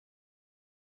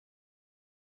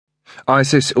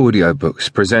ISIS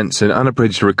Audiobooks presents an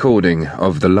unabridged recording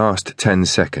of The Last 10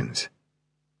 Seconds.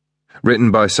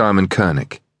 Written by Simon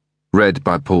Kernick. Read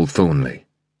by Paul Thornley.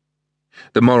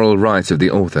 The moral right of the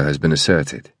author has been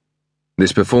asserted.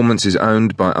 This performance is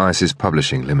owned by ISIS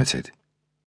Publishing Limited.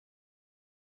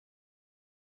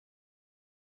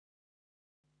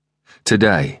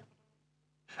 Today,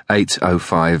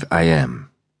 8:05 a.m.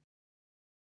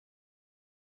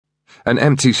 An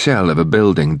empty shell of a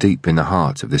building deep in the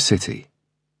heart of the city.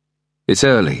 It's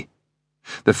early.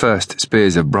 The first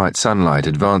spears of bright sunlight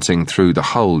advancing through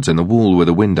the holes in the wall where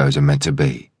the windows are meant to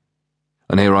be.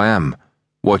 And here I am,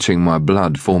 watching my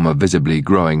blood form a visibly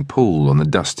growing pool on the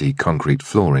dusty concrete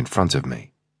floor in front of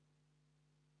me.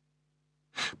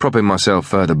 Propping myself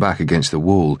further back against the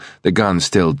wall, the gun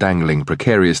still dangling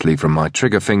precariously from my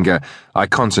trigger finger, I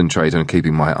concentrate on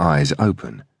keeping my eyes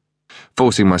open,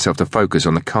 forcing myself to focus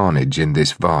on the carnage in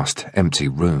this vast, empty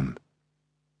room.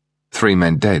 3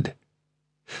 men dead.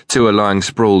 2 are lying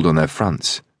sprawled on their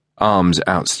fronts, arms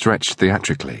outstretched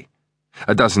theatrically,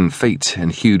 a dozen feet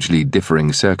and hugely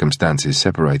differing circumstances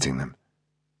separating them.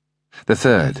 The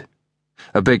third,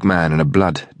 a big man in a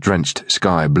blood-drenched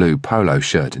sky-blue polo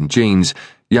shirt and jeans,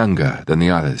 younger than the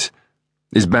others,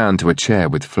 is bound to a chair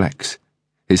with flex,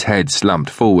 his head slumped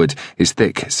forward, his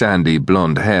thick, sandy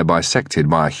blonde hair bisected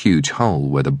by a huge hole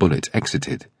where the bullet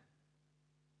exited.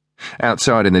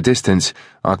 Outside in the distance,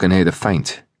 I can hear the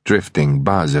faint, drifting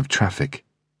buzz of traffic.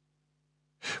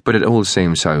 But it all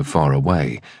seems so far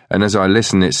away, and as I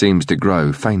listen it seems to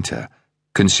grow fainter,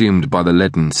 consumed by the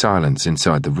leaden silence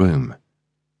inside the room.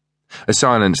 A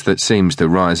silence that seems to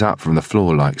rise up from the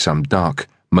floor like some dark,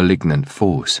 malignant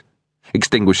force,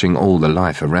 extinguishing all the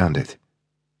life around it.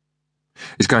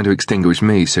 It's going to extinguish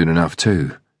me soon enough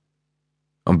too.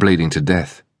 I'm bleeding to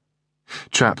death.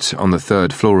 Trapped on the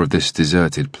 3rd floor of this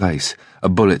deserted place, a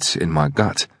bullet in my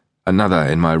gut, another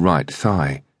in my right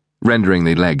thigh, rendering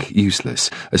the leg useless,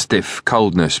 a stiff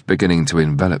coldness beginning to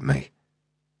envelop me.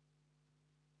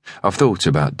 I've thought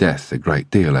about death a great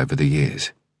deal over the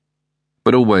years,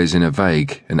 but always in a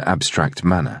vague and abstract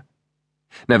manner,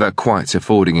 never quite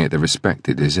affording it the respect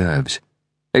it deserves,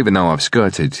 even though I've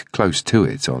skirted close to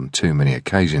it on too many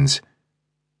occasions.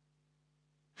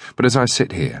 But as I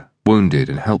sit here, wounded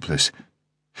and helpless,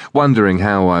 wondering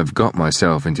how I've got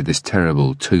myself into this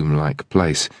terrible tomb-like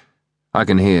place, I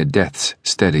can hear death's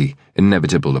steady,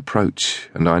 inevitable approach,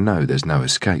 and I know there's no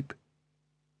escape.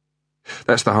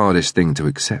 That's the hardest thing to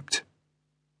accept.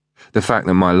 The fact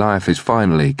that my life is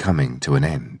finally coming to an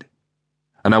end.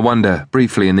 And I wonder,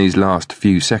 briefly in these last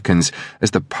few seconds,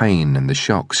 as the pain and the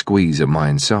shock squeeze at my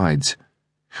insides,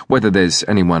 whether there's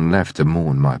anyone left to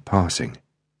mourn my passing.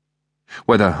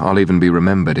 Whether I'll even be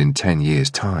remembered in 10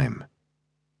 years' time.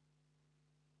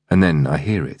 And then I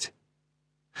hear it.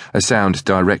 A sound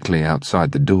directly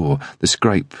outside the door, the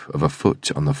scrape of a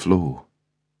foot on the floor.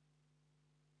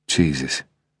 Jesus.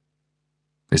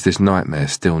 Is this nightmare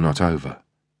still not over?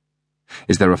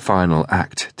 Is there a final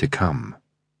act to come?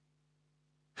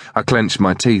 I clench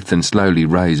my teeth and slowly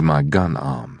raise my gun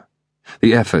arm.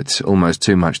 The effort almost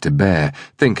too much to bear,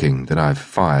 thinking that I've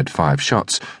fired 5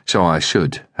 shots, so I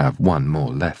should have 1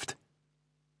 more left.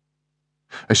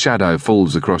 A shadow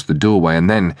falls across the doorway and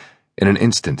then, in an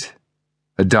instant,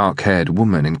 a dark-haired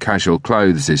woman in casual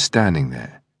clothes is standing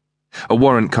there, a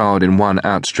warrant card in one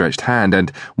outstretched hand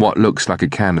and what looks like a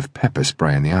can of pepper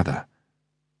spray in the other.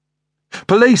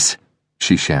 "Police!"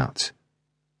 she shouts,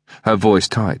 her voice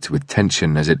tight with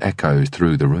tension as it echoes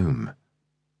through the room.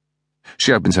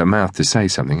 She opens her mouth to say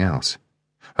something else,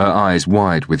 her eyes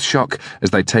wide with shock as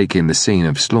they take in the scene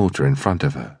of slaughter in front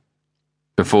of her,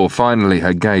 before finally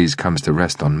her gaze comes to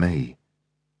rest on me.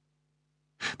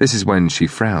 This is when she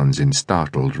frowns in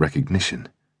startled recognition.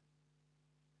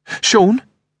 "Sean?"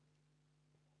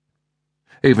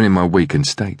 Even in my weakened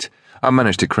state, I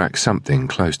manage to crack something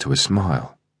close to a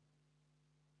smile.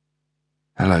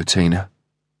 "Hello, Tina."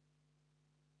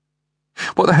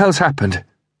 "What the hell's happened?"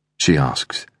 she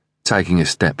asks, taking a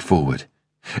step forward,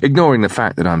 ignoring the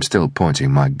fact that I'm still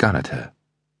pointing my gun at her.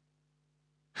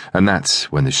 And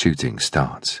that's when the shooting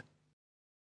starts.